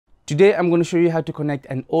Today I'm going to show you how to connect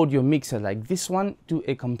an audio mixer like this one to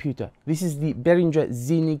a computer. This is the Beringher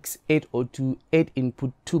Xenyx 802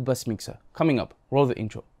 8-input 2-bus mixer. Coming up, roll the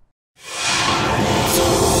intro.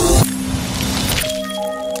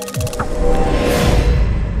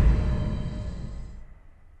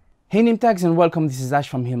 Hey HealMyTechs and welcome, this is Ash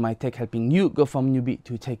from HealMyTech, helping you go from newbie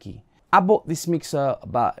to techie. I bought this mixer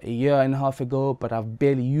about a year and a half ago, but I've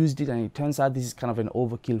barely used it, and it turns out this is kind of an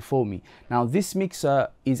overkill for me. Now this mixer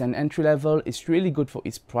is an entry level, it's really good for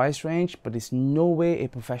its price range, but it's no way a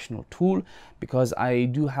professional tool, because I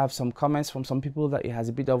do have some comments from some people that it has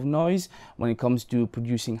a bit of noise when it comes to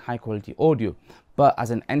producing high quality audio. But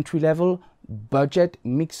as an entry level budget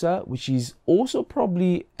mixer, which is also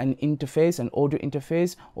probably an interface, an audio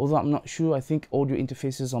interface, although I'm not sure, I think audio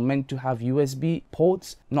interfaces are meant to have USB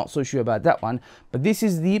ports, not so sure about that one, but this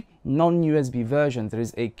is the non-USB version. There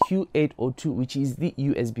is a Q802, which is the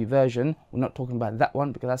USB version. We're not talking about that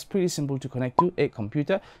one because that's pretty simple to connect to a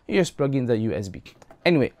computer. You just plug in the USB.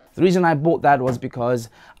 Anyway, the reason I bought that was because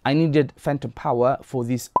I needed phantom power for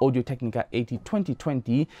this Audio-Technica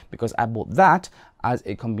AT2020, because I bought that as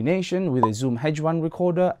a combination with a Zoom H1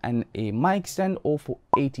 recorder and a mic stand, all for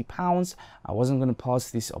 £80. I wasn't going to pass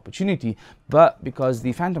this opportunity, but because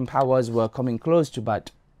the phantom powers were coming close to about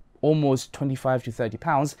almost 25 to 30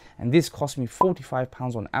 pounds, and this cost me 45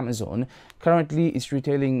 pounds on Amazon. Currently it's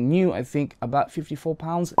retailing new, I think, about 54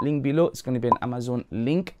 pounds. Link below, it's going to be an Amazon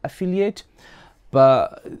link affiliate.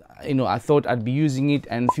 But you know, I thought I'd be using it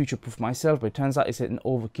and future-proof myself, but it turns out it's an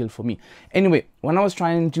overkill for me. Anyway, when I was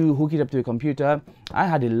trying to hook it up to a computer, I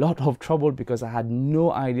had a lot of trouble because I had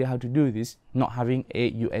no idea how to do this, not having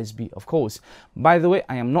a USB, of course. By the way,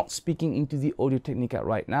 I am not speaking into the Audio-Technica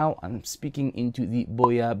right now. I'm speaking into the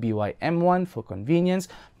Boya BY-M1 for convenience,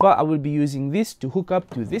 but I will be using this to hook up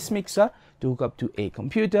to this mixer, to hook up to a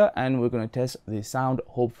computer, and we're going to test the sound,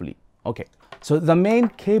 hopefully. Okay. So the main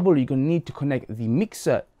cable you're going to need to connect the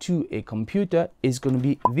mixer to a computer is going to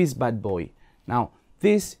be this bad boy. Now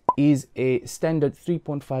this is a standard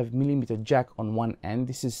 3.5mm jack on one end.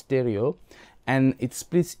 This is stereo, and it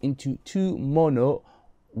splits into two mono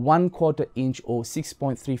 1/4 inch or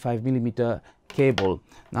 6.35mm cable.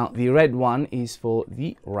 Now the red one is for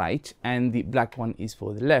the right and the black one is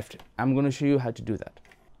for the left. I'm going to show you how to do that.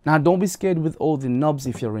 Now don't be scared with all the knobs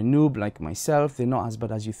if you're a noob like myself. They're not as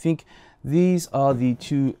bad as you think. These are the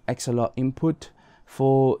two XLR input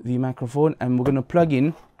for the microphone, and we're going to plug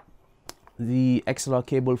in the XLR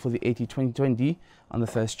cable for the AT2020 on the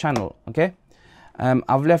first channel. Okay,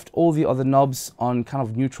 I've left all the other knobs on kind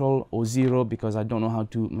of neutral or zero because I don't know how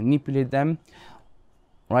to manipulate them,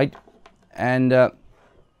 right? And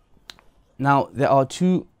now there are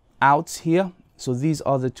two outs here, so these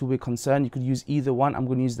are the two we're concerned. You could use either one. I'm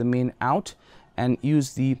going to use the main out and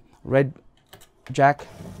use the red jack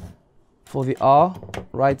for the R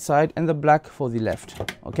right side and the black for the left.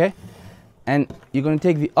 Okay, and you're going to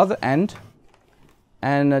take the other end,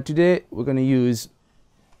 and today we're going to use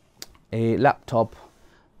a laptop,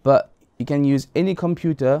 but you can use any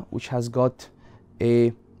computer which has got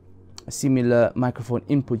a similar microphone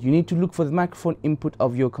input. You need to look for the microphone input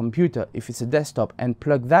of your computer if it's a desktop and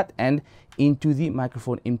plug that end into the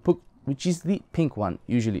microphone input, which is the pink one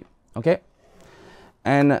usually. Okay,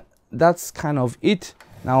 and that's kind of it.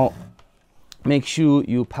 Now make sure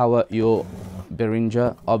you power your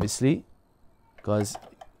Beringher, obviously, because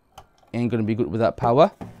it ain't gonna be good without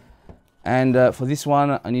power. And for this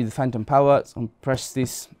one I need the phantom power, so I'm gonna press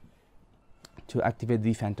this to activate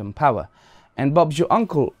the phantom power. And Bob's your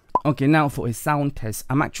uncle. Okay, now for a sound test,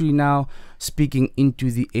 I'm actually now speaking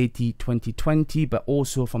into the AT2020, but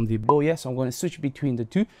also from the Boya, so I'm going to switch between the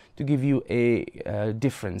two to give you a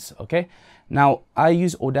difference. Okay, now I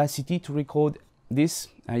use Audacity to record this.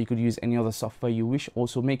 You could use any other software you wish.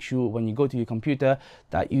 Also make sure when you go to your computer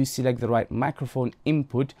that you select the right microphone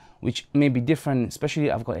input, which may be different, especially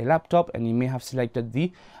I've got a laptop and you may have selected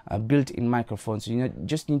the built-in microphone, so you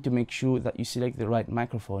just need to make sure that you select the right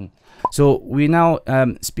microphone. So we're now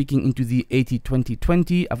speaking into the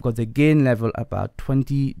AT2020. I've got the gain level about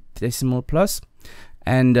 20 decimal plus,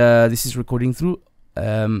 and this is recording through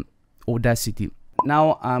Audacity.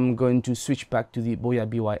 Now I'm going to switch back to the Boya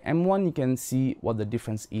BY-M1. You can see what the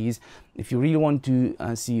difference is. If you really want to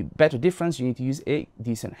see better difference, you need to use a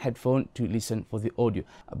decent headphone to listen for the audio.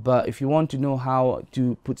 But if you want to know how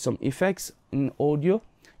to put some effects in audio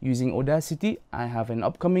using Audacity, I have an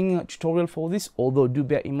upcoming tutorial for this. Although do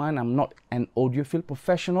bear in mind, I'm not an audiophile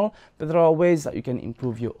professional, but there are ways that you can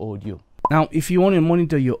improve your audio. Now, if you want to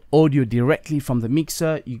monitor your audio directly from the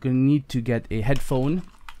mixer, you're going to need to get a headphone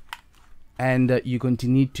and you're going to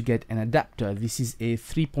need to get an adapter. This is a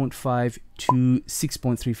 3.5 to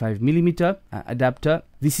 6.35 millimeter adapter.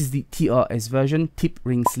 This is the TRS version, tip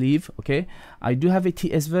ring sleeve. Okay, I do have a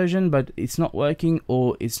TS version, but it's not working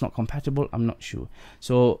or it's not compatible, I'm not sure.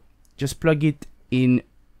 So just plug it in,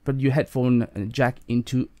 put your headphone jack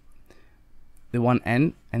into the one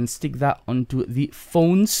end and stick that onto the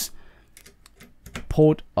phone's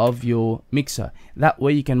port of your mixer. That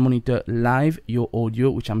way you can monitor live your audio,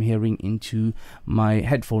 which I'm hearing into my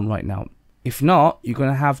headphone right now. If not, you're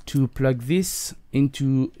gonna have to plug this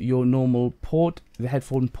into your normal port, the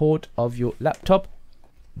headphone port of your laptop,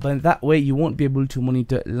 but that way you won't be able to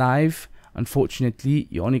monitor live. Unfortunately,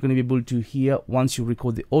 you're only going to be able to hear once you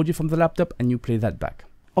record the audio from the laptop and you play that back.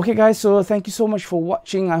 Okay guys, so thank you so much for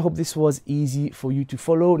watching. I hope this was easy for you to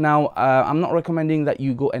follow. Now I'm not recommending that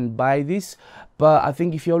you go and buy this, but I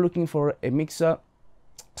think if you're looking for a mixer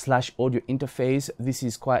slash audio interface, this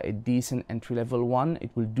is quite a decent entry-level one. It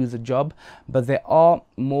will do the job, but there are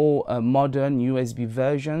more modern USB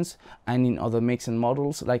versions and in other makes and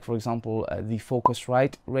models, like for example the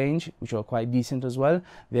Focusrite range, which are quite decent as well.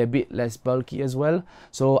 They're a bit less bulky as well.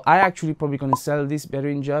 So I actually probably going to sell this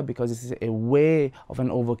Beringher because this is a way of an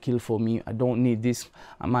overkill for me. I don't need this.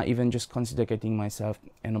 I might even just consider getting myself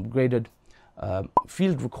an upgraded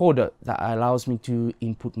field recorder that allows me to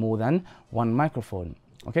input more than one microphone.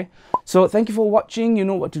 Okay, so thank you for watching. You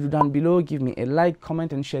know what to do down below. Give me a like,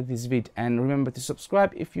 comment and share this vid, and remember to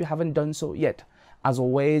subscribe if you haven't done so yet. As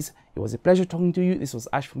always, it was a pleasure talking to you. This was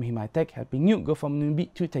Ash from HealMyTech, helping you go from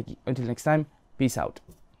newbie to techie. Until next time, peace out.